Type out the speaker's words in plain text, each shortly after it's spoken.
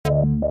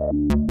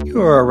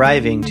You are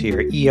arriving to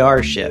your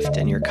ER shift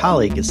and your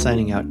colleague is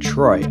signing out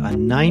Troy, a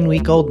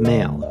 9-week-old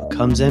male who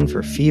comes in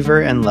for fever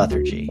and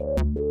lethargy.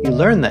 You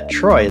learn that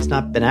Troy has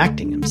not been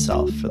acting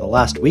himself for the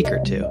last week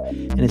or two,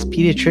 and his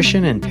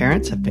pediatrician and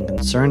parents have been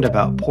concerned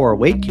about poor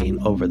weight gain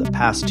over the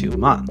past 2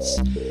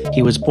 months.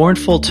 He was born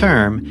full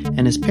term,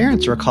 and his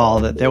parents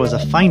recall that there was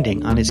a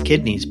finding on his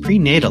kidneys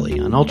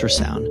prenatally on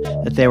ultrasound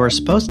that they were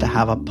supposed to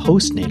have a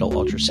postnatal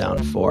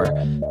ultrasound for,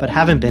 but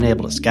haven't been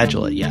able to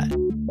schedule it yet.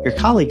 Your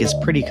colleague is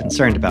pretty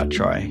concerned about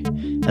Troy,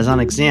 as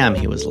on exam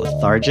he was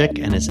lethargic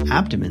and his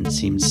abdomen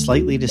seemed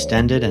slightly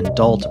distended and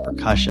dull to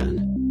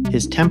percussion.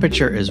 His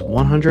temperature is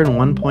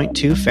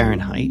 101.2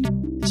 Fahrenheit,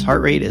 his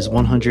heart rate is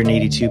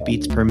 182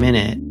 beats per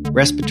minute,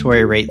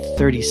 respiratory rate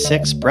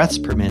 36 breaths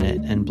per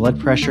minute, and blood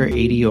pressure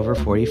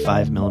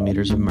 80/45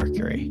 millimeters of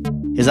mercury.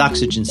 His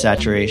oxygen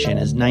saturation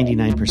is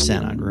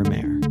 99% on room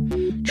air.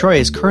 Troy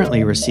is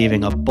currently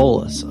receiving a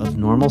bolus of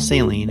normal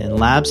saline and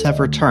labs have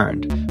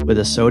returned with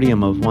a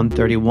sodium of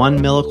 131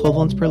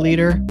 milliequivalents per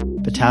liter,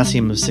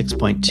 potassium of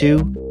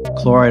 6.2,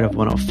 chloride of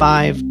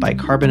 105,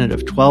 bicarbonate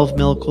of 12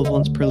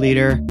 milliequivalents per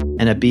liter,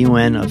 and a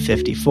BUN of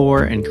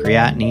 54 and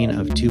creatinine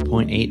of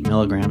 2.8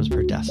 milligrams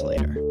per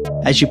deciliter.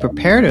 As you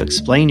prepare to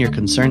explain your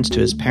concerns to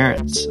his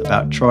parents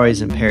about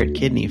Troy's impaired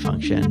kidney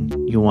function,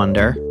 you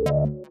wonder,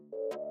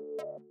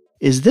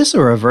 is this a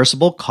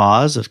reversible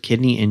cause of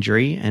kidney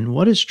injury, and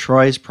what is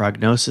Troy's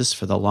prognosis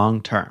for the long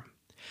term?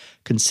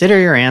 Consider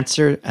your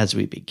answer as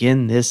we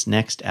begin this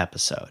next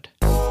episode.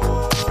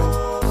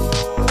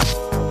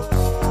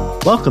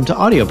 Welcome to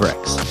Audio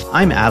Bricks.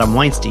 I'm Adam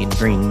Weinstein,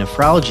 bringing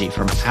nephrology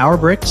from our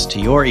bricks to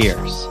your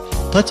ears.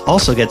 Let's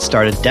also get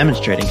started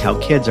demonstrating how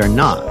kids are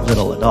not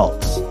little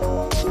adults.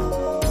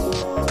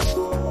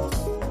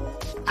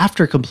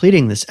 After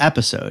completing this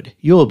episode,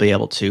 you will be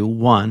able to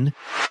 1.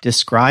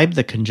 Describe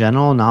the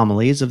congenital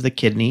anomalies of the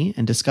kidney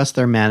and discuss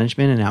their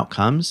management and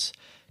outcomes.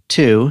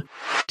 2.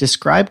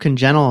 Describe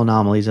congenital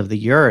anomalies of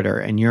the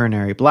ureter and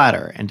urinary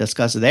bladder and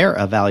discuss their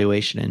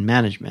evaluation and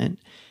management.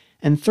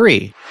 And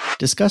 3.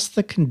 Discuss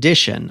the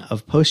condition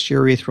of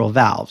posturethral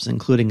valves,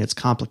 including its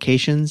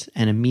complications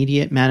and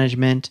immediate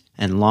management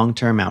and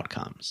long-term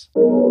outcomes.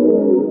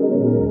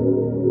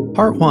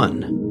 Part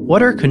 1.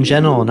 What are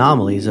congenital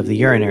anomalies of the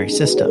urinary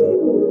system?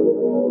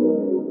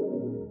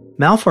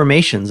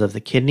 Malformations of the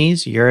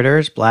kidneys,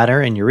 ureters, bladder,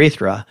 and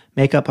urethra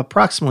make up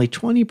approximately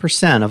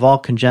 20% of all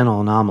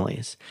congenital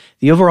anomalies.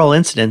 The overall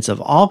incidence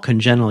of all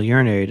congenital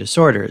urinary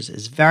disorders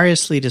is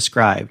variously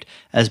described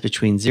as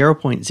between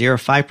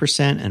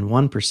 0.05% and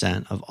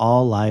 1% of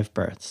all live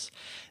births.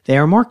 They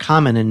are more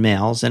common in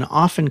males and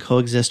often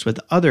coexist with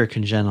other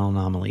congenital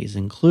anomalies,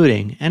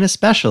 including, and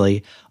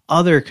especially,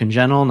 other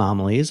congenital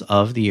anomalies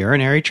of the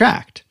urinary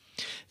tract.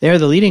 They are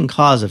the leading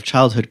cause of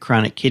childhood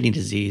chronic kidney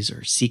disease,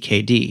 or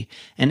CKD,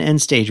 and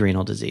end-stage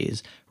renal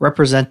disease,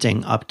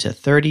 representing up to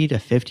 30 to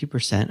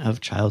 50% of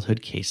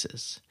childhood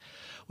cases.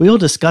 We will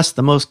discuss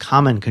the most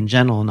common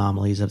congenital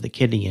anomalies of the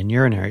kidney and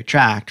urinary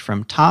tract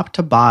from top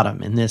to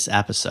bottom in this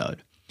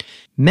episode.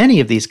 Many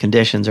of these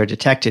conditions are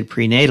detected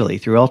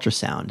prenatally through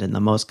ultrasound, and the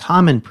most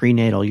common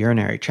prenatal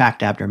urinary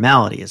tract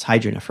abnormality is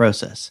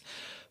hydronephrosis.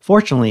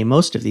 Fortunately,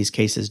 most of these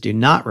cases do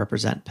not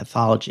represent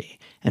pathology,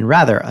 and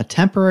rather a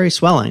temporary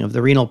swelling of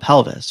the renal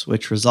pelvis,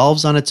 which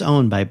resolves on its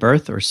own by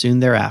birth or soon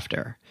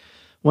thereafter.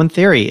 One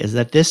theory is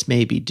that this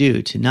may be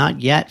due to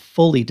not yet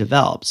fully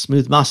developed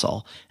smooth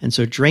muscle, and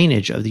so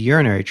drainage of the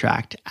urinary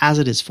tract as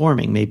it is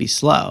forming may be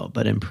slow,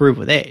 but improve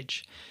with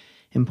age.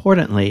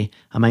 Importantly,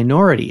 a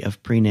minority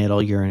of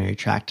prenatal urinary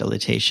tract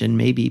dilatation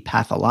may be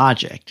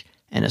pathologic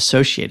and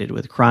associated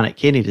with chronic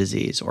kidney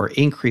disease or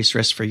increased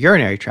risk for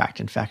urinary tract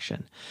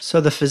infection. So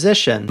the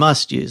physician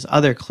must use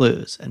other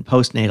clues and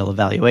postnatal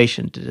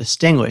evaluation to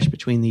distinguish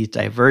between these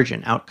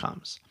divergent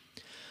outcomes.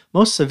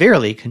 Most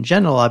severely,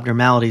 congenital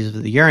abnormalities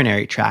of the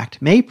urinary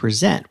tract may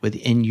present with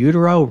in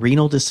utero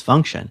renal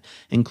dysfunction,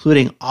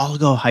 including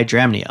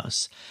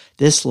oligohydramnios.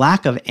 This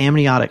lack of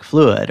amniotic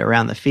fluid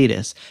around the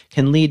fetus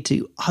can lead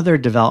to other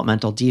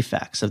developmental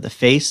defects of the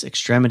face,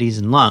 extremities,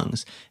 and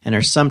lungs, and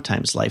are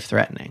sometimes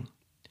life-threatening.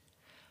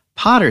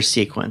 Potter's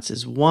sequence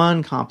is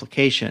one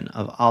complication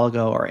of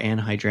oligo or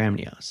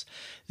anhydramnios.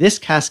 This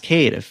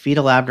cascade of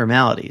fetal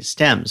abnormalities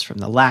stems from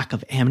the lack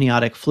of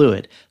amniotic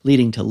fluid,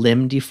 leading to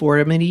limb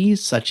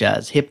deformities such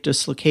as hip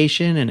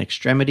dislocation and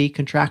extremity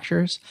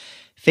contractures,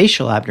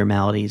 facial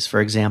abnormalities, for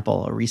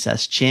example, a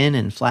recessed chin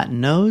and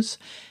flattened nose,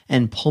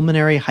 and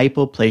pulmonary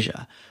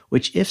hypoplasia,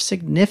 which, if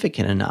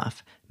significant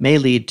enough, may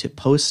lead to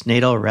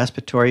postnatal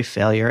respiratory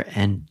failure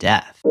and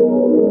death.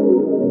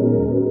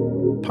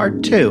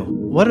 Part 2.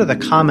 What are the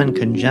common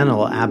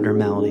congenital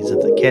abnormalities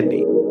of the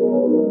kidney?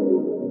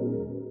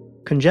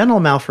 Congenital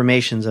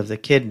malformations of the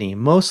kidney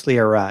mostly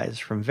arise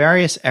from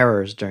various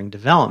errors during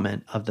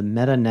development of the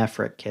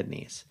metanephric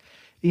kidneys.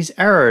 These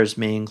errors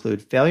may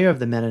include failure of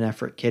the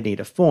metanephric kidney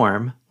to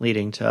form,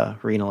 leading to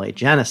renal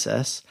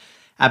agenesis,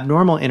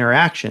 abnormal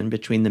interaction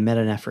between the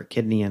metanephric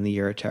kidney and the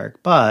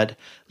ureteric bud,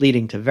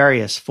 leading to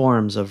various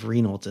forms of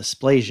renal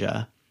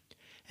dysplasia,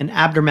 and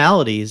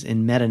abnormalities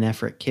in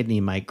metanephric kidney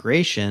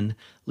migration,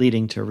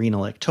 leading to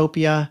renal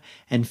ectopia,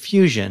 and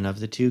fusion of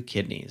the two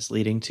kidneys,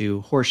 leading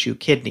to horseshoe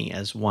kidney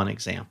as one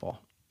example.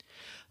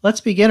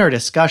 Let's begin our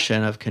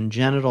discussion of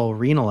congenital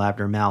renal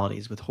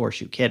abnormalities with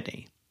horseshoe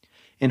kidney.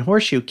 In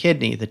horseshoe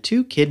kidney, the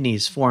two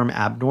kidneys form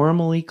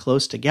abnormally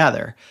close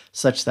together,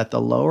 such that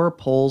the lower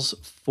poles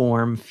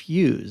form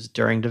fused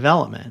during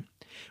development.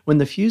 When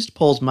the fused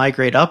poles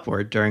migrate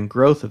upward during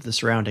growth of the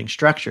surrounding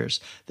structures,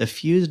 the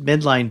fused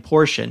midline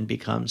portion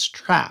becomes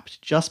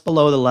trapped just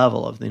below the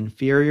level of the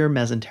inferior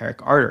mesenteric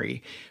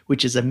artery,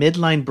 which is a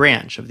midline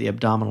branch of the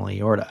abdominal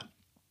aorta.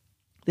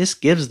 This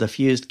gives the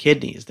fused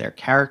kidneys their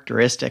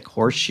characteristic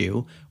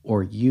horseshoe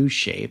or U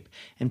shape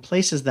and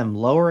places them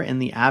lower in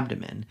the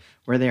abdomen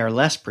where they are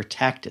less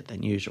protected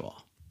than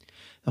usual.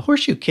 The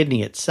horseshoe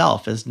kidney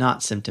itself is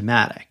not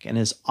symptomatic and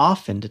is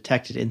often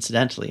detected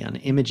incidentally on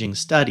imaging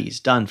studies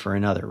done for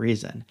another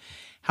reason.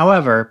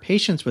 However,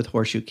 patients with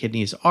horseshoe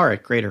kidneys are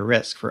at greater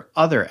risk for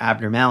other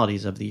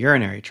abnormalities of the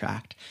urinary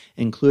tract,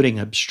 including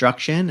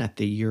obstruction at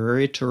the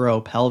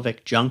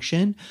uretero-pelvic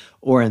junction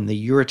or in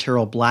the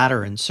ureteral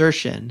bladder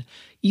insertion,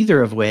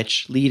 either of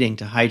which leading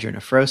to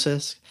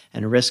hydronephrosis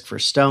and risk for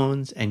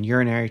stones and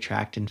urinary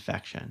tract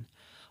infection.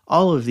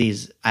 All of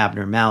these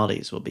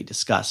abnormalities will be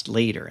discussed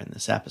later in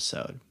this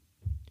episode.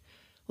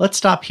 Let's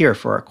stop here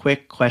for a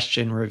quick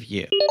question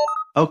review.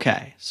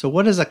 Okay, so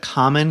what is a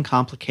common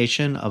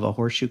complication of a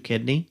horseshoe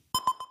kidney?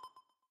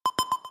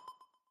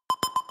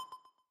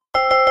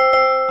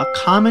 A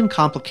common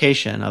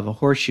complication of a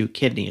horseshoe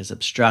kidney is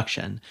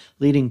obstruction,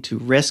 leading to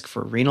risk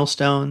for renal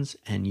stones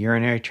and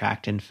urinary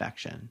tract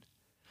infection.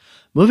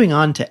 Moving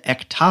on to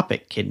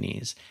ectopic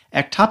kidneys.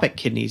 Ectopic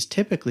kidneys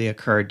typically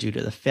occur due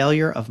to the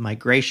failure of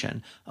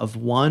migration of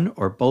one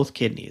or both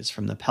kidneys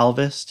from the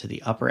pelvis to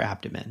the upper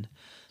abdomen.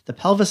 The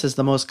pelvis is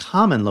the most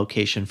common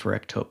location for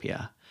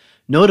ectopia.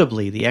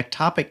 Notably, the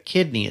ectopic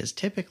kidney is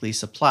typically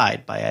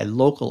supplied by a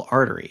local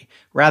artery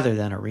rather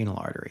than a renal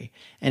artery,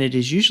 and it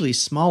is usually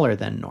smaller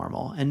than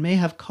normal and may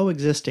have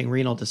coexisting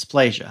renal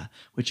dysplasia,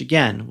 which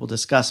again we'll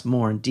discuss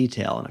more in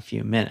detail in a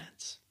few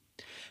minutes.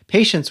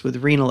 Patients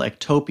with renal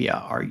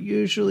ectopia are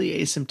usually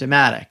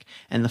asymptomatic,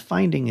 and the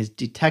finding is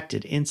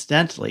detected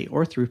incidentally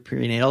or through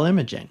prenatal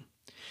imaging.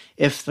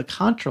 If the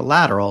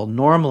contralateral,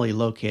 normally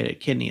located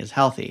kidney is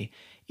healthy,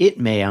 it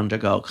may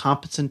undergo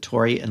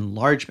compensatory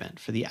enlargement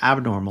for the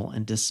abnormal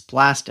and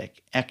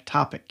dysplastic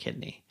ectopic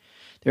kidney.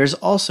 There is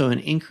also an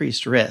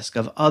increased risk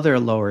of other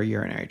lower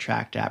urinary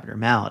tract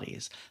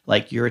abnormalities,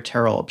 like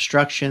ureteral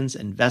obstructions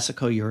and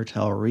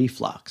vesicoureteral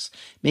reflux,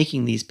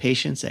 making these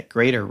patients at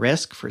greater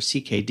risk for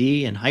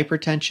CKD and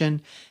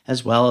hypertension,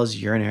 as well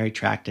as urinary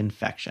tract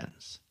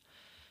infections.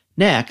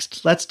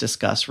 Next, let's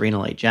discuss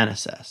renal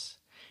agenesis.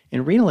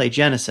 In renal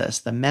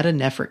agenesis, the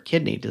metanephric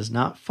kidney does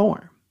not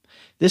form.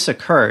 This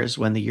occurs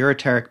when the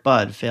ureteric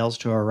bud fails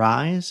to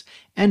arise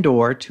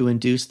and/or to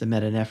induce the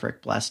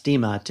metanephric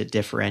blastema to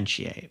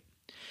differentiate.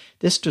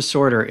 This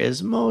disorder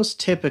is most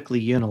typically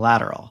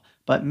unilateral,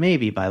 but may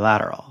be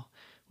bilateral.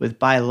 With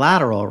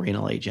bilateral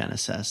renal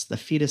agenesis, the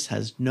fetus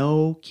has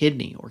no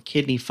kidney or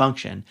kidney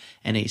function,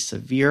 and a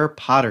severe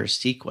Potter's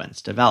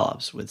sequence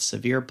develops with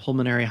severe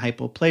pulmonary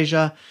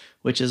hypoplasia,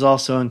 which is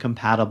also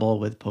incompatible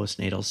with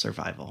postnatal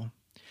survival.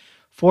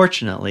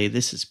 Fortunately,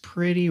 this is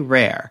pretty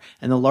rare,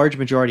 and the large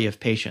majority of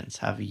patients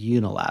have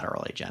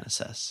unilateral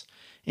agenesis.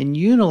 In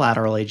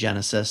unilateral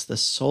agenesis, the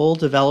sole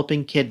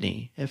developing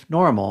kidney, if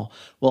normal,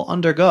 will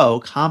undergo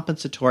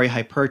compensatory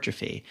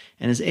hypertrophy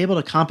and is able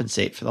to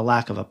compensate for the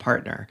lack of a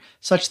partner,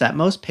 such that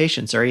most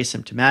patients are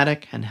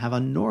asymptomatic and have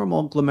a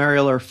normal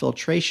glomerular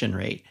filtration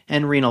rate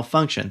and renal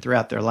function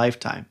throughout their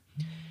lifetime.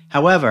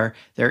 However,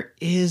 there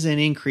is an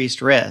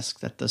increased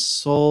risk that the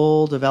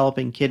sole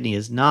developing kidney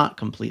is not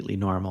completely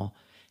normal,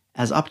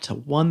 as up to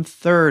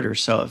 1/3 or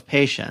so of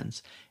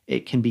patients,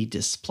 it can be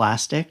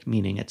dysplastic,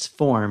 meaning it's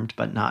formed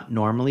but not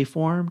normally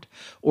formed,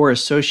 or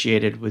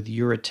associated with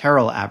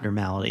ureteral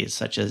abnormalities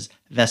such as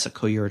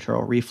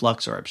vesicoureteral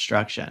reflux or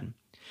obstruction.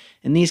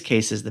 In these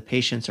cases, the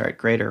patients are at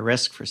greater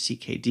risk for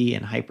CKD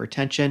and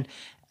hypertension,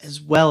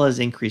 as well as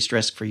increased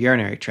risk for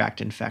urinary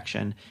tract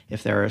infection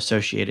if there are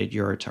associated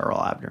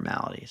ureteral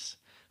abnormalities.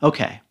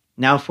 Okay,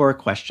 now for a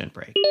question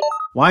break.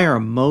 Why are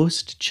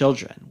most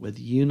children with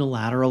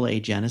unilateral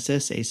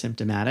agenesis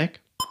asymptomatic?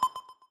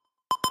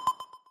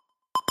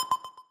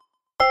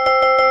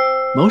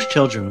 Most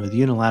children with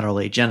unilateral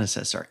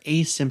agenesis are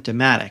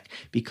asymptomatic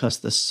because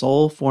the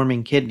sole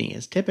forming kidney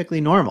is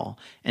typically normal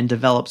and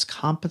develops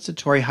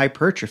compensatory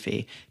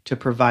hypertrophy to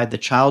provide the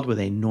child with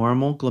a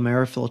normal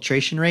glomerular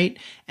filtration rate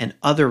and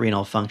other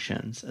renal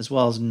functions, as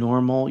well as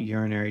normal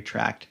urinary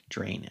tract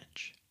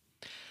drainage.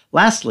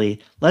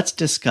 Lastly, let's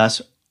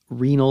discuss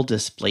renal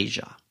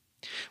dysplasia.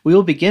 We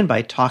will begin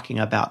by talking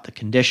about the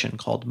condition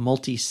called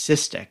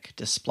multicystic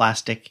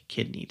dysplastic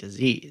kidney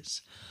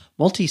disease.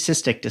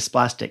 Multicystic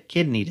dysplastic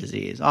kidney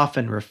disease,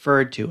 often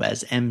referred to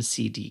as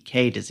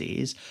MCDK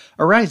disease,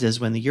 arises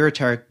when the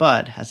ureteric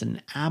bud has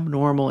an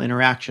abnormal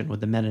interaction with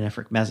the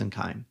metanephric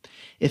mesenchyme.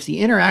 If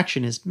the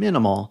interaction is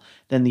minimal,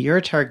 then the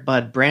ureteric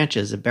bud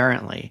branches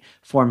aberrantly,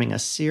 forming a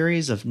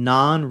series of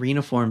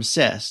non-reniform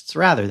cysts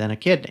rather than a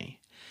kidney.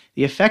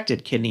 The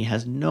affected kidney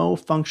has no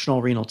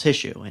functional renal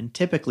tissue and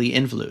typically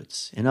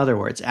involutes, in other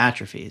words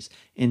atrophies,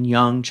 in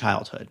young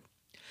childhood.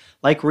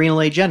 Like renal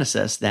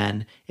agenesis,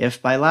 then, if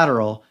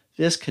bilateral,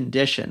 this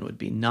condition would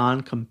be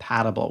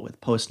non-compatible with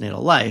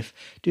postnatal life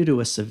due to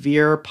a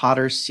severe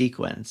Potter's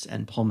sequence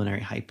and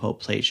pulmonary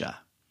hypoplasia.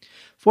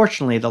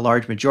 Fortunately, the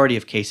large majority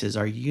of cases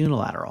are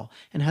unilateral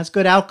and has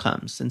good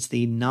outcomes since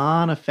the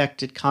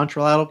non-affected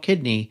contralateral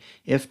kidney,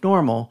 if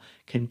normal,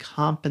 can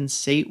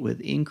compensate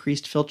with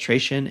increased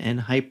filtration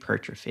and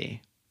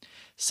hypertrophy.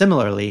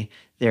 Similarly,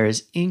 there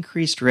is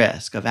increased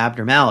risk of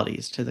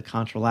abnormalities to the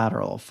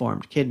contralateral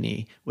formed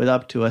kidney, with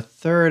up to a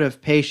third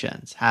of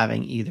patients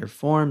having either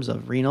forms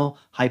of renal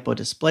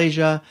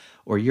hypodysplasia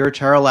or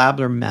ureteral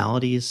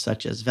abnormalities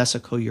such as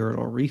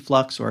vesicoureteral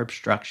reflux or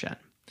obstruction.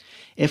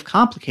 If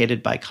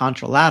complicated by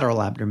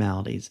contralateral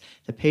abnormalities,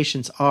 the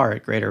patients are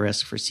at greater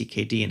risk for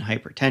CKD and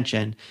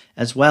hypertension,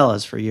 as well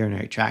as for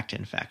urinary tract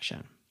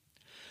infection.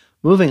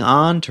 Moving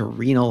on to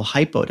renal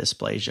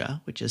hypodysplasia,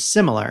 which is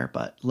similar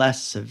but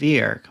less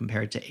severe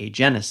compared to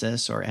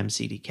agenesis or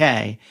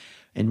MCDK,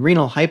 in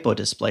renal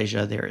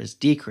hypodysplasia there is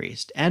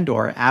decreased and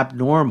or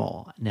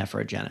abnormal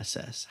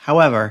nephrogenesis.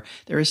 However,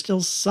 there is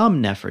still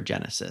some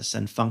nephrogenesis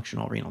and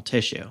functional renal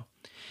tissue.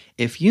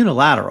 If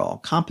unilateral,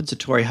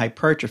 compensatory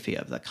hypertrophy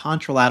of the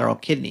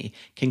contralateral kidney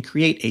can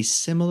create a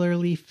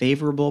similarly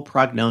favorable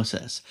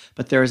prognosis,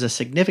 but there is a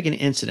significant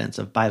incidence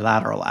of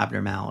bilateral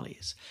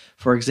abnormalities.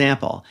 For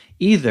example,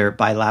 either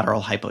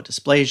bilateral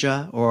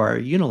hypodysplasia or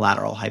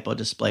unilateral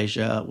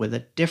hypodysplasia with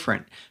a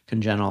different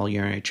congenital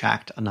urinary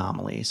tract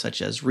anomaly,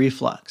 such as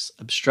reflux,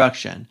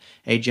 obstruction,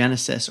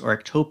 agenesis, or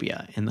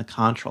ectopia in the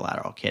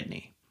contralateral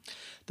kidney.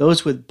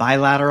 Those with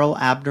bilateral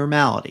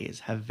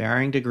abnormalities have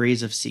varying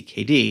degrees of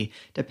CKD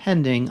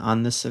depending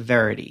on the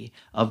severity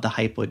of the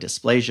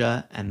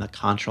hypodysplasia and the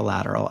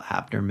contralateral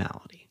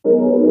abnormality.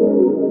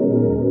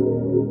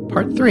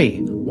 Part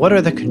 3. What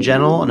are the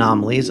congenital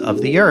anomalies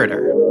of the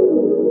ureter?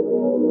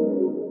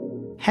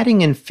 Heading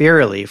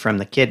inferiorly from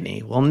the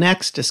kidney, we'll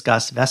next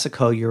discuss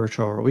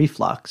vesicoureteral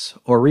reflux,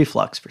 or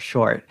reflux for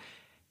short,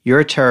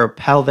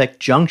 ureteropelvic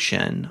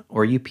junction,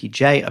 or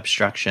UPJ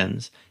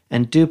obstructions,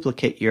 and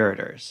duplicate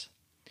ureters.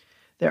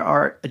 There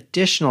are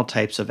additional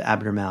types of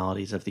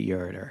abnormalities of the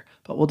ureter,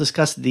 but we'll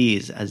discuss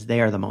these as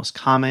they are the most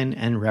common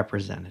and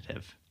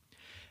representative.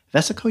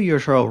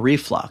 Vesicoureteral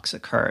reflux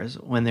occurs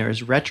when there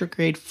is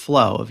retrograde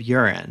flow of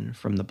urine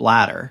from the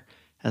bladder.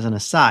 As an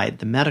aside,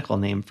 the medical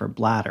name for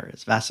bladder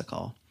is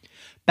vesicle,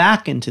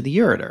 back into the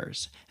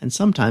ureters, and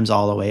sometimes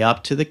all the way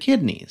up to the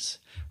kidneys.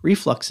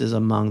 Reflux is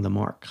among the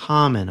more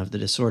common of the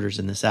disorders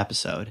in this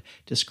episode,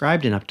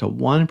 described in up to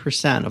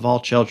 1% of all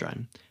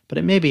children, but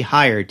it may be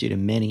higher due to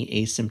many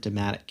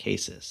asymptomatic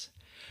cases.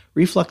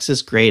 Reflux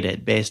is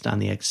graded based on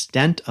the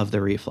extent of the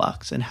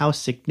reflux and how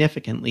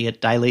significantly it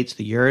dilates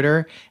the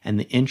ureter and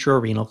the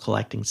intrarenal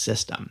collecting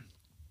system.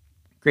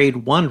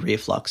 Grade 1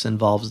 reflux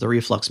involves the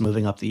reflux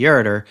moving up the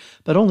ureter,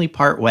 but only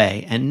part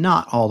way and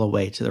not all the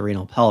way to the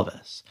renal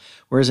pelvis.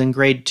 Whereas in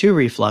grade 2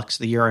 reflux,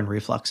 the urine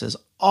reflux is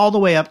all the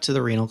way up to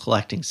the renal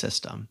collecting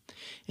system.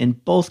 In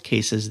both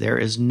cases, there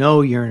is no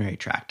urinary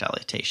tract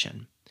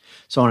dilatation.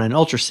 So on an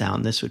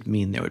ultrasound, this would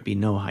mean there would be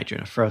no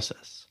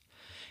hydronephrosis.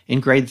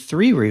 In grade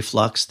 3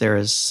 reflux, there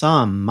is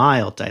some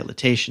mild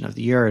dilatation of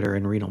the ureter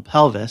and renal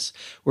pelvis,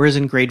 whereas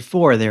in grade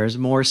 4, there is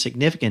more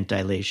significant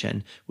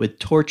dilation with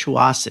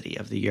tortuosity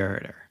of the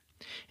ureter.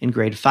 In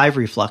grade 5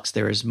 reflux,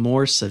 there is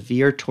more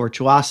severe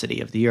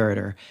tortuosity of the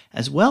ureter,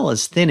 as well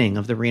as thinning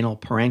of the renal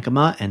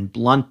parenchyma and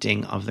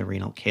blunting of the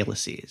renal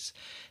calyces.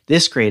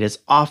 This grade is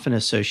often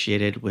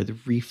associated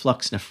with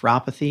reflux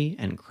nephropathy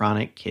and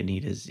chronic kidney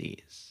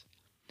disease.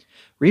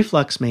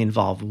 Reflux may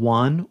involve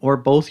one or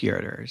both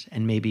ureters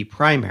and may be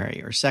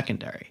primary or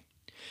secondary.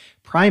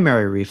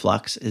 Primary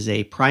reflux is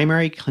a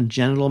primary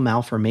congenital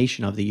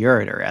malformation of the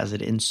ureter as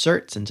it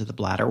inserts into the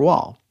bladder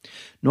wall.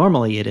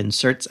 Normally, it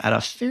inserts at a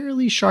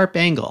fairly sharp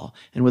angle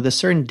and with a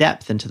certain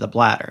depth into the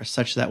bladder,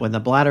 such that when the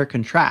bladder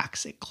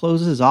contracts, it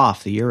closes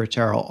off the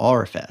ureteral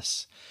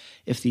orifice.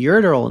 If the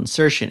ureteral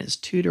insertion is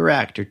too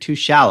direct or too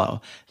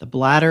shallow, the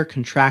bladder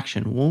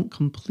contraction won't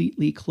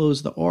completely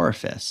close the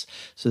orifice,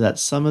 so that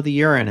some of the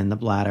urine in the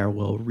bladder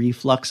will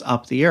reflux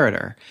up the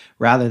ureter,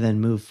 rather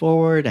than move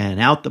forward and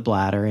out the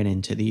bladder and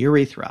into the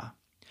urethra.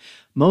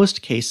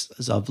 Most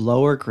cases of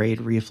lower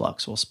grade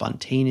reflux will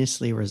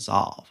spontaneously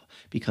resolve,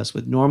 because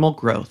with normal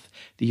growth,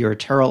 the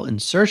ureteral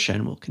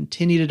insertion will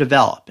continue to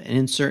develop and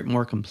insert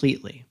more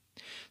completely.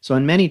 So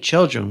in many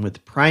children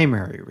with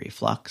primary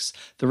reflux,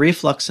 the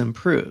reflux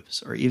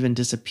improves or even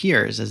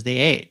disappears as they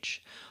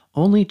age.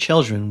 Only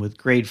children with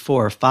grade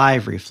 4 or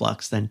 5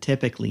 reflux then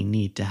typically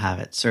need to have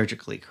it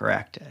surgically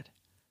corrected.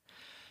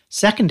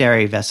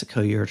 Secondary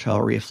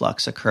vesicoureteral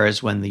reflux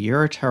occurs when the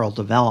ureteral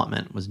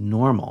development was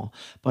normal,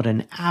 but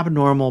an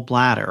abnormal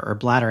bladder or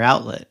bladder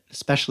outlet,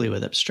 especially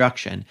with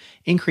obstruction,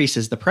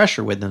 increases the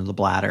pressure within the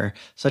bladder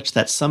such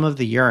that some of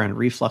the urine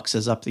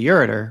refluxes up the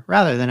ureter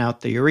rather than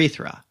out the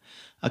urethra.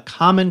 A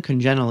common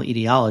congenital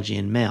etiology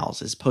in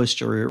males is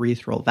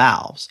posterurethral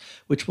valves,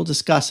 which we'll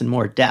discuss in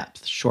more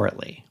depth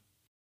shortly.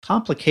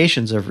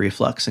 Complications of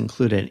reflux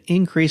include an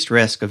increased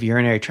risk of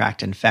urinary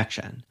tract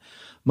infection.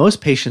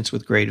 Most patients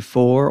with grade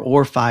 4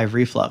 or 5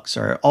 reflux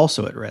are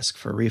also at risk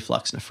for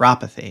reflux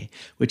nephropathy,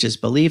 which is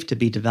believed to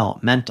be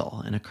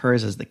developmental and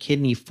occurs as the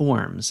kidney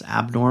forms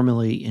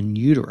abnormally in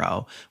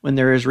utero when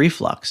there is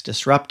reflux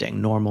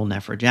disrupting normal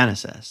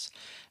nephrogenesis.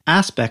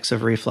 Aspects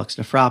of reflux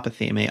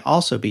nephropathy may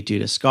also be due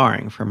to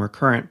scarring from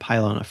recurrent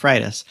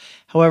pyelonephritis.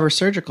 However,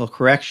 surgical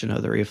correction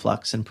of the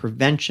reflux and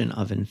prevention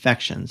of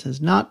infections has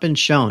not been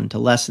shown to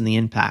lessen the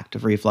impact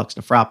of reflux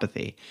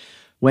nephropathy.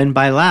 When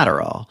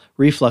bilateral,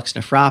 reflux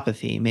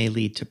nephropathy may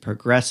lead to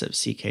progressive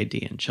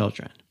CKD in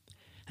children.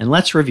 And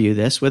let's review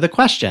this with a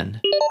question.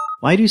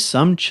 Why do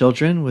some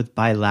children with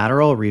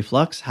bilateral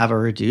reflux have a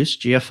reduced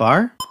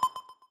GFR?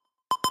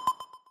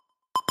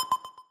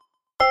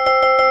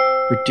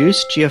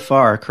 Reduced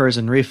GFR occurs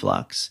in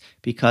reflux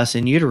because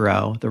in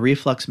utero, the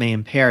reflux may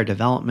impair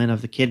development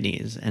of the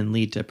kidneys and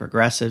lead to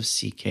progressive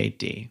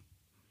CKD.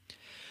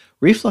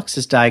 Reflux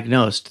is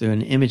diagnosed through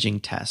an imaging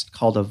test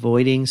called a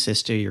voiding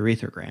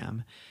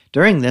cystourethrogram.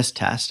 During this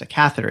test, a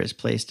catheter is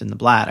placed in the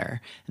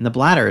bladder, and the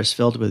bladder is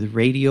filled with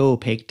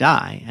radio-opaque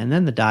dye, and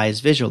then the dye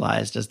is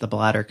visualized as the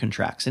bladder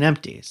contracts and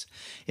empties.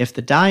 If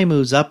the dye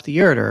moves up the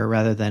ureter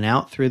rather than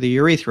out through the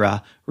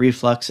urethra,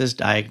 reflux is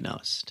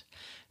diagnosed.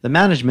 The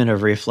management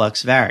of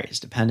reflux varies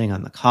depending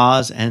on the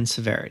cause and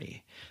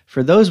severity.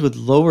 For those with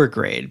lower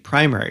grade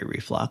primary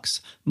reflux,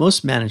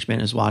 most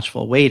management is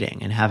watchful waiting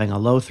and having a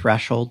low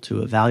threshold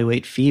to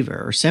evaluate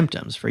fever or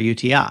symptoms for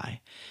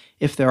UTI.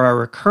 If there are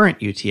recurrent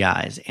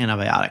UTIs,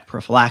 antibiotic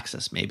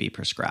prophylaxis may be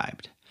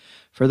prescribed.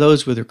 For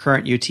those with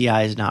recurrent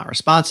UTIs not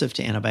responsive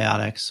to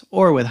antibiotics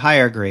or with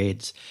higher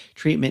grades,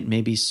 treatment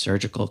may be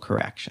surgical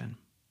correction.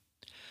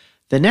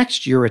 The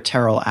next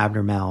ureteral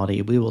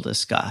abnormality we will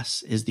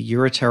discuss is the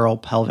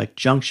ureteral pelvic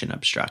junction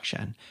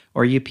obstruction,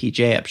 or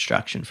UPJ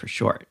obstruction for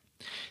short.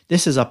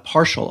 This is a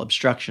partial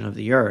obstruction of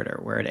the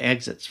ureter where it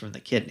exits from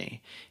the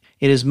kidney.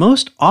 It is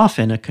most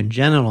often a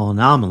congenital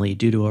anomaly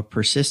due to a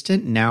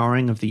persistent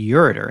narrowing of the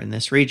ureter in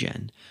this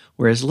region,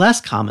 whereas less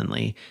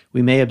commonly,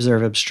 we may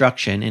observe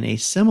obstruction in a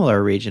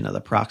similar region of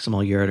the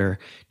proximal ureter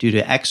due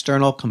to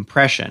external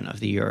compression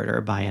of the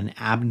ureter by an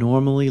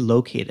abnormally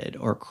located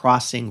or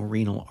crossing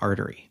renal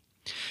artery.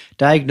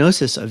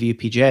 Diagnosis of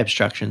UPJ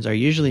obstructions are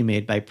usually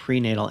made by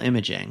prenatal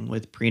imaging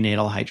with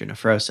prenatal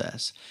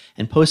hydronephrosis,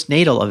 and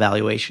postnatal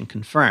evaluation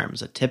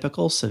confirms a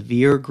typical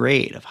severe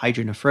grade of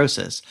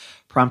hydronephrosis,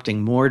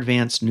 prompting more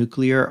advanced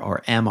nuclear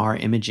or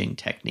MR imaging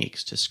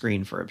techniques to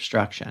screen for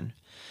obstruction.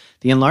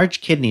 The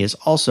enlarged kidney is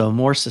also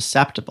more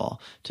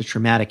susceptible to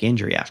traumatic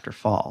injury after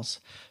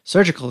falls.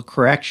 Surgical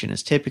correction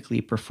is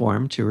typically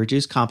performed to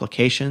reduce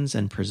complications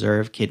and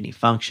preserve kidney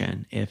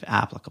function, if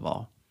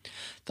applicable.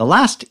 The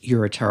last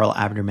ureteral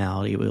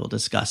abnormality we will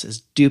discuss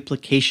is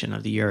duplication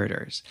of the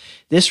ureters.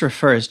 This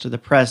refers to the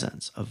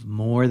presence of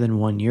more than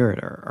one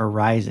ureter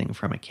arising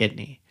from a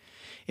kidney.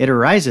 It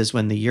arises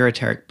when the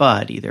ureteric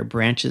bud either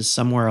branches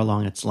somewhere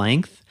along its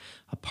length,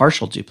 a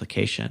partial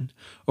duplication,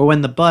 or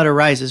when the bud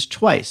arises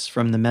twice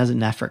from the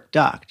mesonephric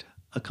duct,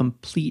 a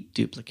complete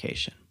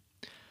duplication.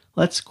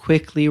 Let's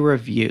quickly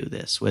review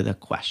this with a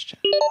question.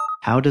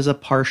 How does a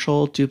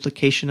partial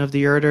duplication of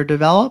the ureter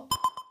develop?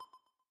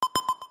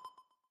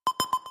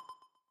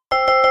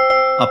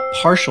 A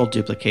partial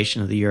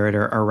duplication of the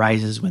ureter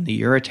arises when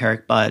the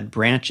ureteric bud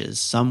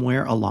branches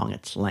somewhere along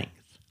its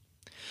length.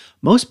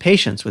 Most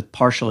patients with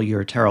partial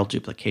ureteral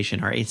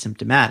duplication are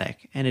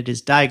asymptomatic, and it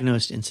is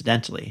diagnosed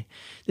incidentally.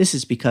 This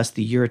is because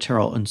the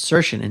ureteral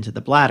insertion into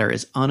the bladder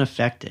is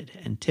unaffected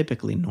and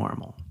typically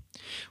normal.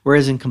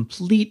 Whereas in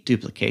complete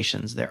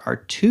duplications, there are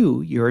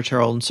 2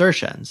 ureteral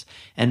insertions,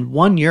 and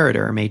one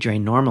ureter may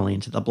drain normally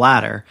into the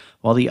bladder,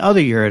 while the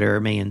other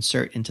ureter may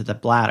insert into the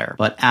bladder,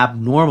 but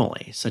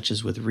abnormally, such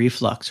as with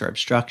reflux or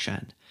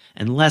obstruction.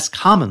 And less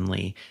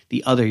commonly,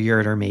 the other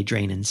ureter may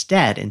drain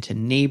instead into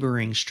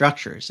neighboring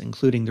structures,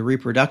 including the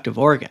reproductive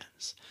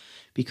organs.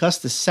 Because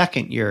the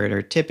second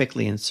ureter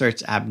typically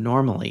inserts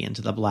abnormally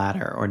into the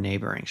bladder or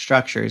neighboring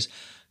structures,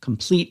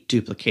 complete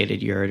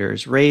duplicated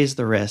ureters raise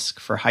the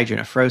risk for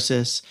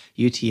hydronephrosis,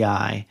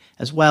 UTI,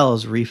 as well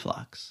as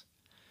reflux.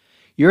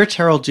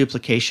 Ureteral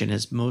duplication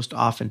is most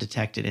often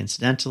detected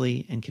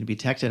incidentally and can be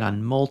detected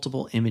on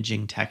multiple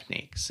imaging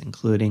techniques,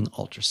 including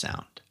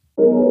ultrasound.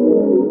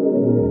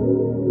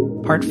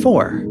 Part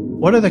 4.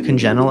 What are the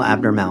congenital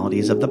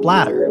abnormalities of the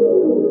bladder?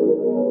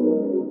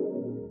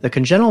 The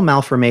congenital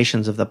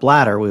malformations of the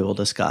bladder we will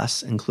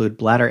discuss include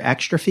bladder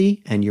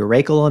exstrophy and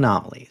urachal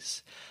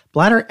anomalies.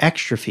 Bladder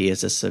exstrophy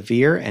is a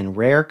severe and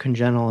rare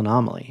congenital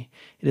anomaly.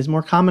 It is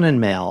more common in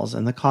males,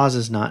 and the cause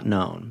is not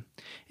known.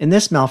 In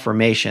this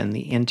malformation,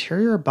 the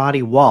anterior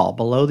body wall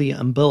below the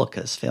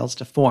umbilicus fails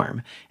to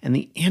form, and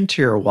the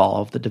anterior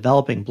wall of the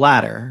developing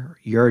bladder,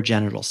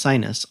 urogenital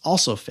sinus,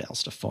 also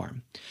fails to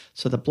form.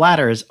 So the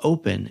bladder is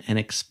open and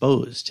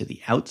exposed to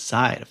the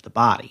outside of the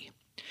body.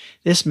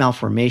 This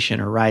malformation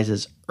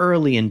arises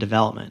early in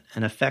development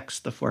and affects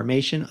the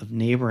formation of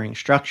neighboring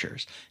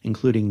structures,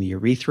 including the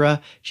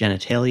urethra,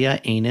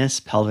 genitalia, anus,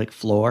 pelvic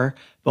floor,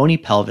 bony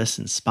pelvis,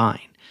 and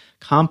spine.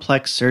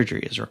 Complex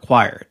surgery is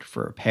required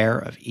for repair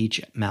of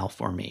each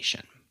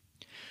malformation.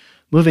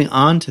 Moving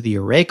on to the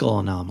urachal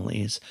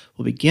anomalies,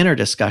 we'll begin our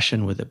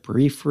discussion with a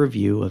brief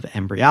review of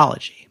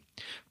embryology.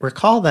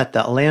 Recall that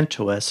the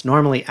allantois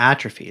normally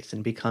atrophies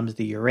and becomes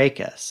the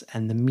urachus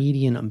and the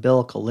median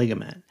umbilical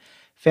ligament.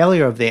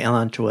 Failure of the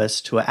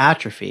allantois to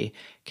atrophy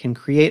can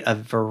create a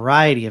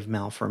variety of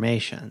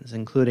malformations,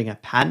 including a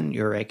patent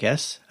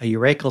urachus, a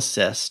urachal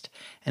cyst,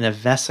 and a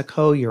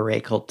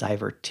vesico-urachal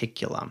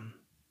diverticulum.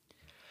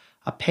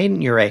 A patent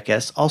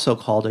urachus, also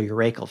called a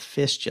urachal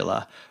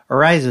fistula,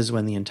 arises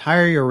when the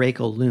entire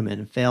urachal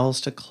lumen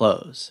fails to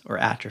close or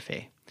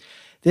atrophy.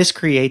 This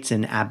creates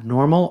an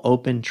abnormal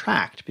open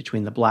tract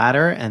between the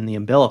bladder and the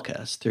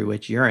umbilicus through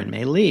which urine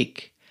may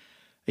leak.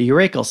 A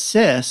urachal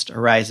cyst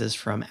arises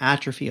from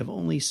atrophy of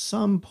only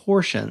some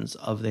portions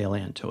of the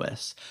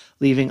allantois,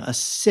 leaving a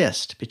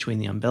cyst between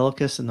the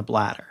umbilicus and the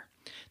bladder.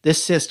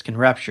 This cyst can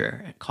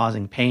rupture,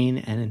 causing pain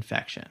and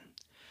infection.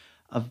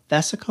 A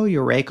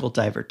vesico-urachal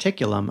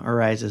diverticulum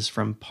arises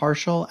from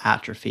partial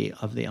atrophy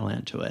of the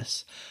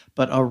allantois,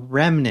 but a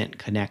remnant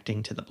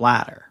connecting to the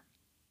bladder.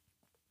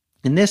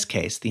 In this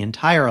case, the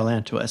entire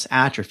allantois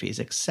atrophies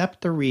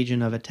except the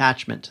region of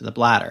attachment to the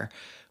bladder,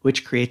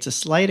 which creates a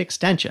slight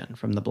extension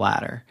from the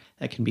bladder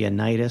that can be a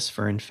nidus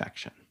for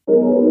infection.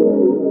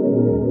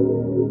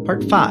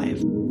 Part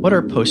 5. What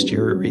are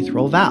posterior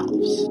urethral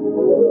valves?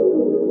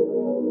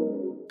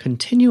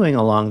 Continuing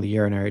along the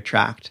urinary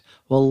tract,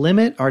 we'll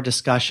limit our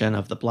discussion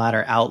of the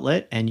bladder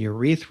outlet and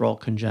urethral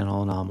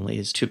congenital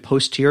anomalies to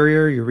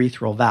posterior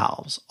urethral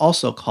valves,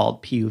 also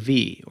called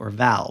PUV, or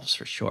valves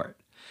for short.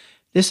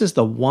 This is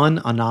the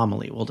one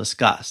anomaly we'll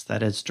discuss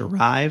that is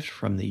derived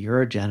from the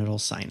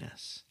urogenital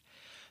sinus.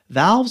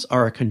 Valves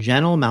are a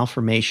congenital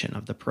malformation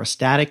of the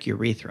prostatic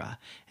urethra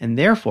and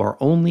therefore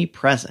only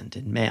present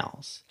in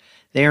males.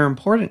 They are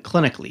important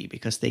clinically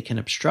because they can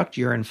obstruct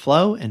urine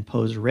flow and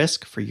pose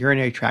risk for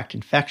urinary tract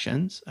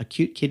infections,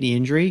 acute kidney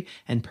injury,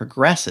 and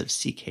progressive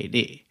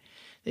CKD.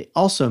 They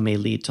also may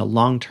lead to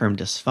long-term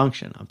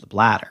dysfunction of the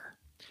bladder.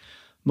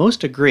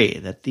 Most agree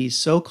that these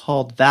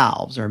so-called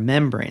valves are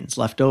membranes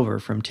left over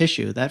from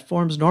tissue that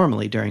forms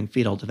normally during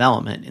fetal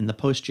development in the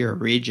posterior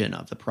region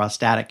of the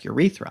prostatic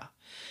urethra.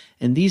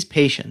 In these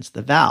patients,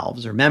 the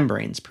valves or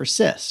membranes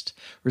persist,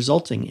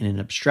 resulting in an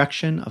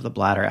obstruction of the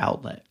bladder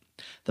outlet.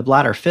 The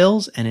bladder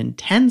fills and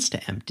intends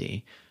to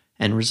empty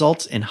and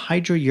results in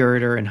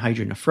hydroureter and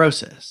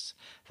hydronephrosis.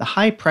 The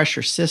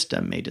high-pressure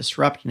system may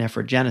disrupt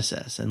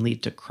nephrogenesis and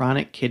lead to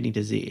chronic kidney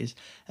disease,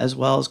 as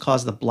well as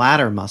cause the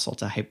bladder muscle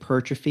to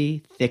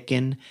hypertrophy,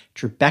 thicken,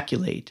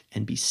 trabeculate,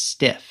 and be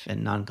stiff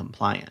and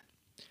noncompliant.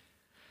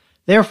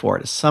 Therefore,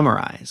 to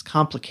summarize,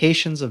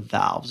 complications of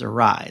valves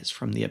arise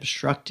from the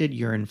obstructed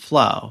urine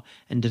flow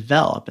and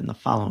develop in the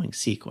following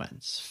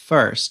sequence.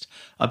 First,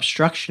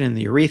 obstruction in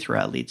the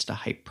urethra leads to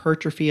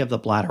hypertrophy of the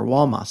bladder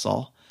wall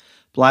muscle.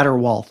 Bladder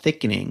wall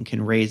thickening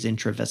can raise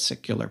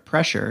intravesicular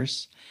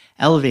pressures.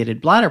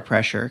 Elevated bladder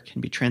pressure can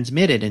be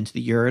transmitted into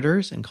the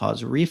ureters and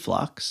cause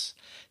reflux.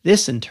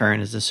 This, in turn,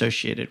 is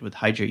associated with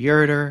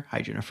hydroureter,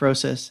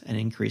 hydronephrosis, and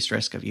increased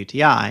risk of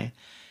UTI.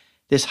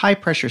 This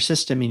high-pressure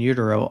system in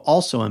utero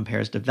also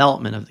impairs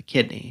development of the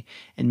kidney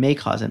and may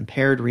cause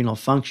impaired renal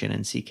function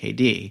in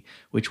CKD,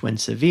 which when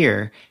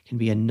severe can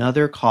be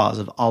another cause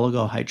of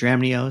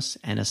oligohydramnios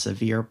and a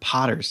severe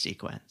Potter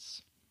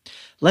sequence.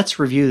 Let's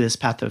review this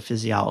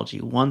pathophysiology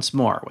once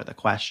more with a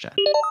question.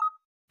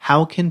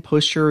 How can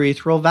posterior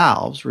urethral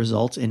valves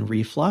result in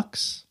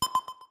reflux?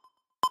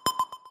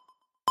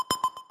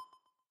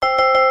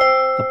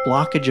 The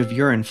blockage of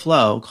urine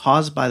flow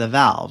caused by the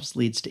valves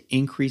leads to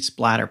increased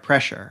bladder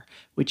pressure,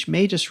 which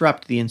may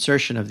disrupt the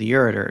insertion of the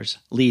ureters,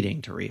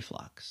 leading to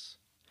reflux.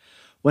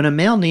 When a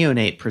male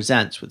neonate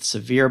presents with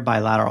severe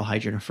bilateral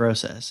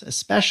hydronephrosis,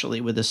 especially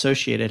with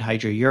associated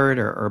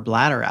hydroureter or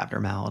bladder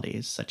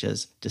abnormalities, such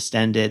as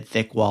distended,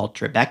 thick-walled,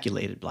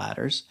 trabeculated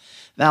bladders,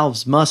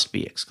 valves must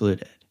be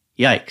excluded.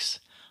 Yikes!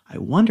 I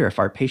wonder if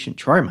our patient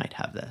Troy might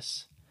have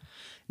this.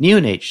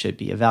 Neonates should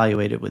be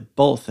evaluated with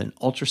both an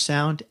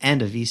ultrasound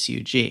and a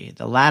VCUG,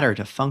 the latter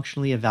to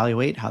functionally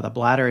evaluate how the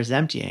bladder is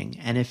emptying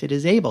and if it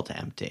is able to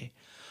empty.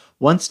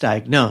 Once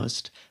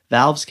diagnosed,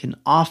 valves can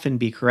often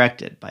be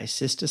corrected by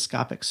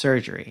cystoscopic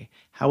surgery.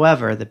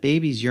 However, the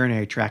baby's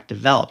urinary tract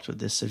developed with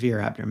this severe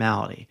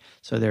abnormality,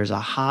 so there's a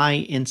high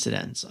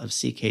incidence of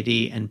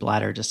CKD and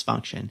bladder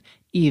dysfunction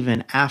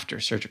even after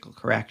surgical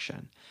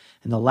correction,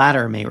 and the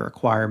latter may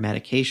require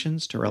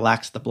medications to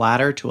relax the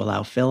bladder to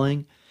allow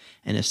filling,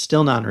 and if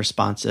still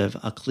non-responsive,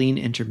 a clean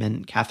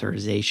intermittent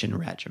catheterization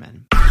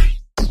regimen.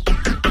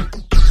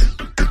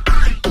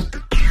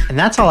 And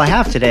that's all I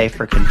have today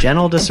for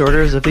congenital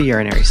disorders of the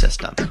urinary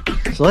system.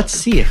 So let's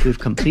see if we've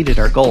completed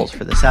our goals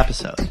for this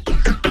episode.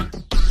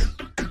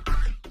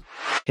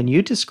 Can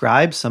you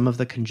describe some of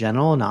the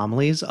congenital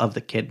anomalies of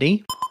the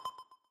kidney?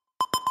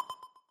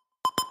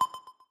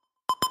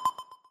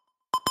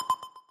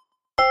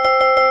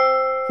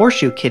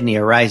 Horseshoe kidney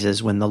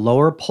arises when the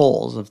lower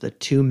poles of the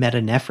two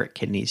metanephric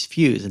kidneys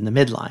fuse in the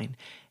midline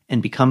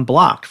and become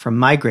blocked from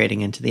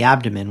migrating into the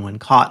abdomen when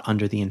caught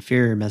under the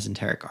inferior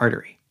mesenteric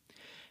artery.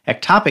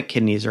 Ectopic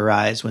kidneys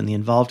arise when the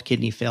involved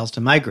kidney fails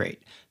to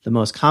migrate. The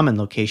most common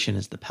location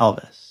is the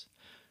pelvis.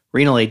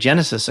 Renal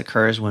agenesis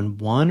occurs when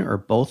one or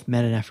both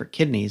metanephric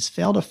kidneys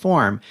fail to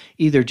form,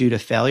 either due to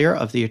failure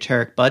of the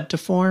ureteric bud to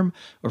form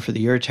or for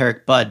the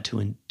ureteric bud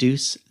to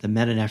induce the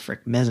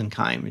metanephric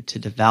mesenchyme to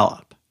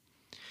develop.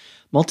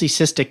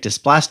 Multicystic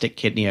dysplastic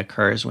kidney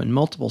occurs when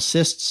multiple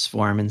cysts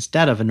form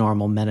instead of a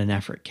normal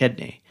metanephric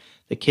kidney.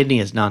 The kidney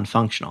is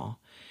non-functional.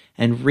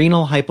 And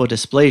renal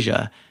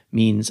hypodysplasia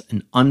means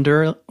an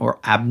under or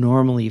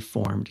abnormally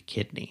formed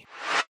kidney.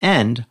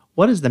 And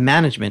what is the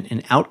management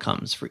and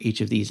outcomes for each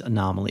of these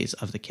anomalies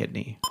of the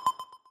kidney?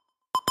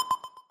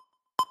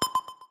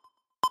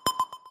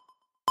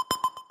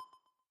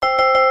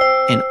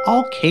 In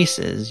all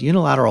cases,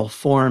 unilateral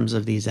forms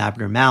of these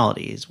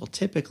abnormalities will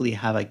typically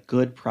have a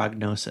good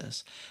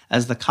prognosis,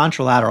 as the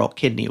contralateral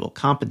kidney will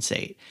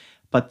compensate,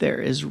 but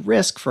there is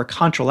risk for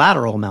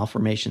contralateral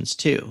malformations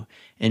too,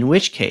 in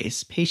which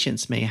case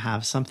patients may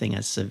have something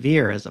as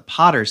severe as a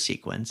Potter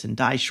sequence and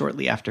die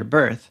shortly after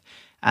birth,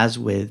 as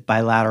with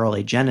bilateral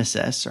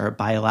agenesis or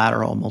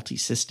bilateral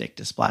multicystic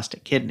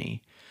dysplastic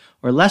kidney,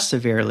 or less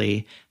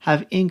severely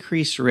have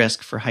increased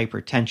risk for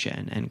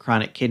hypertension and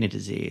chronic kidney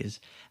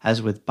disease,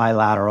 as with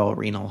bilateral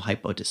renal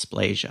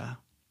hypodysplasia.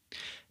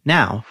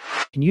 Now,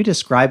 can you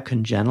describe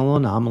congenital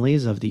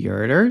anomalies of the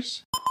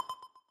ureters?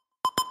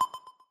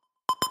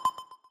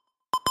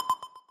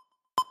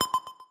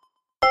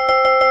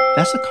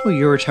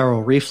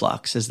 Vesicoureteral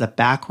reflux is the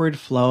backward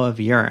flow of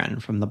urine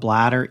from the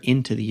bladder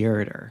into the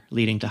ureter,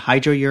 leading to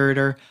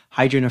hydroureter,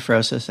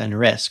 hydronephrosis, and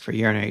risk for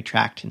urinary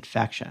tract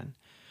infection.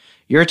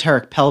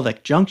 Ureteric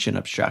pelvic junction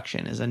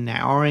obstruction is a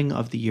narrowing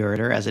of the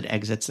ureter as it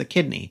exits the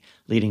kidney,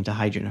 leading to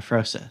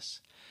hydronephrosis.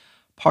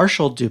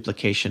 Partial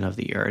duplication of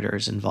the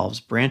ureters involves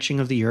branching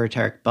of the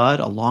ureteric bud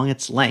along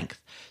its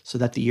length so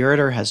that the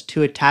ureter has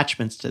two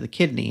attachments to the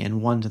kidney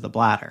and one to the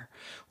bladder,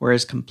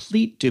 whereas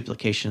complete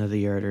duplication of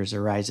the ureters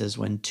arises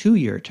when two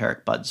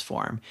ureteric buds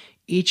form,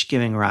 each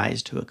giving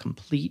rise to a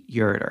complete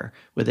ureter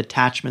with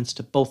attachments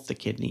to both the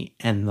kidney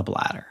and the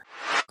bladder.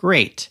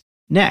 Great!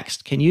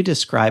 Next, can you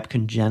describe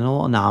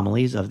congenital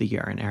anomalies of the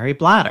urinary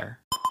bladder?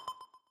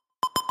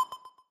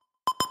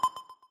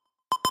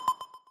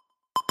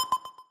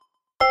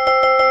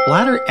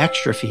 Bladder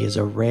exstrophy is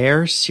a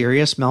rare,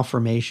 serious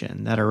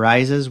malformation that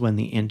arises when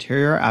the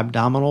anterior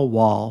abdominal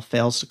wall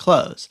fails to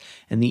close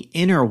and the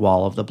inner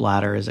wall of the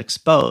bladder is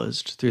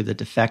exposed through the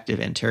defective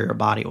anterior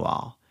body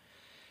wall.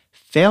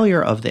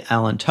 Failure of the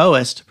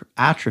allantois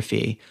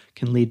atrophy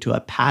can lead to a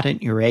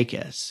patent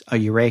urachus, a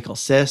urachal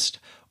cyst,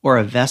 or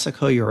a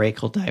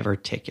vesicourachal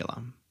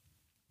diverticulum.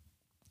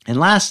 And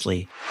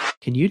lastly,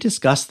 can you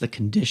discuss the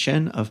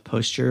condition of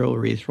posterior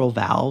urethral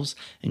valves,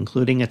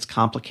 including its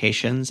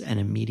complications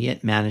and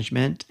immediate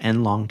management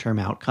and long-term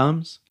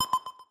outcomes?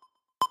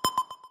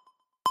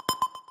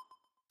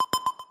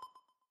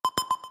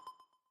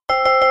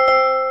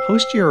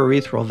 Posterior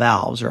urethral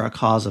valves are a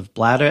cause of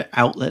bladder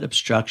outlet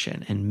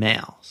obstruction in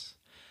males.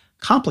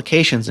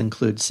 Complications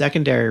include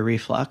secondary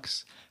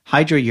reflux,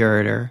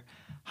 hydroureter,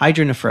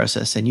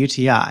 hydronephrosis, and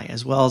UTI,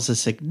 as well as a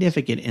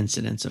significant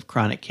incidence of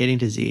chronic kidney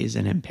disease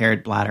and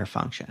impaired bladder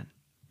function.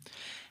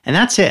 And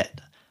that's it.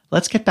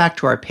 Let's get back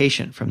to our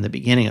patient from the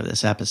beginning of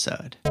this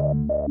episode.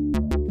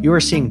 You are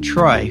seeing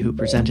Troy, who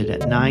presented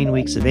at 9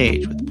 weeks of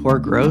age with poor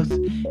growth,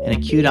 an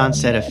acute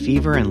onset of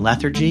fever and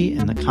lethargy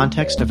in the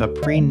context of a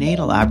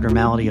prenatal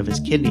abnormality of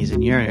his kidneys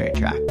and urinary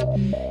tract.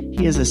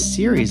 He has a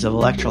series of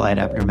electrolyte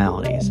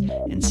abnormalities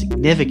and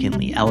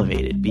significantly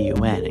elevated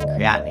BUN and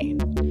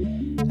creatinine.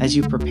 As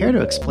you prepare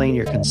to explain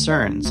your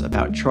concerns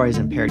about Troy's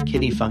impaired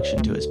kidney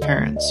function to his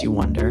parents, you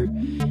wonder,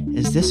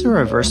 is this a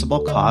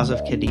reversible cause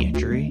of kidney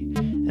injury?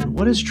 And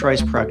what is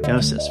Troy's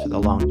prognosis for the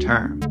long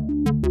term?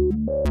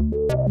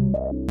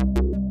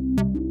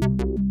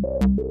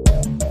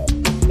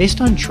 Based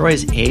on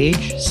Troy's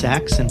age,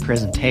 sex, and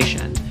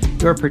presentation,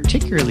 you are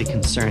particularly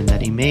concerned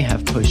that he may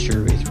have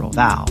posterior urethral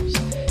valves.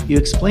 You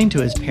explain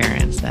to his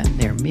parents that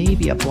there may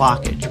be a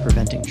blockage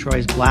preventing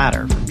Troy's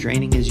bladder from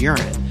draining his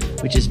urine,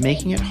 which is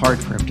making it hard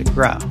for him to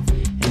grow,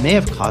 and may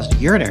have caused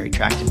urinary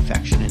tract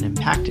infection and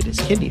impacted his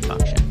kidney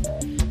function.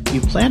 You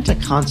plan to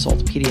consult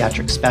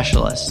pediatric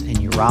specialists in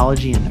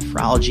urology and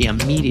nephrology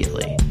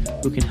immediately,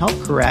 who can help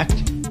correct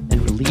and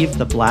relieve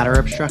the bladder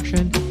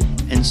obstruction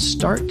and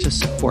start to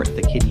support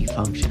the kidney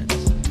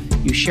functions.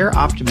 You share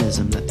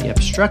optimism that the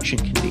obstruction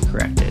can be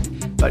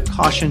corrected, but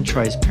caution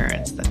Troy's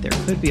parents that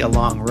there could be a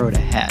long road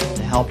ahead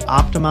to help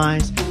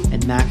optimize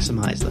and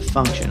maximize the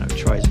function of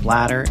Troy's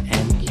bladder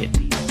and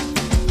kidneys.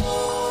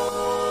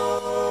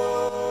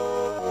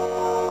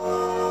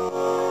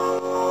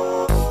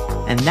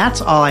 And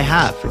that's all I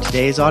have for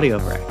today's audio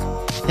brick.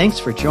 Thanks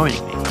for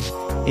joining me.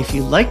 If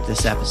you liked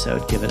this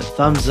episode, give it a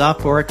thumbs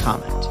up or a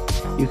comment.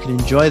 You can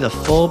enjoy the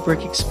full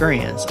brick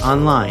experience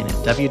online at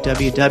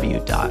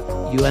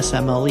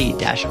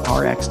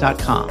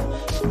www.usmle-rx.com,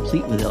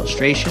 complete with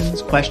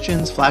illustrations,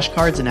 questions,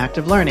 flashcards, and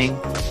active learning.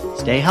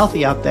 Stay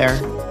healthy out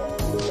there.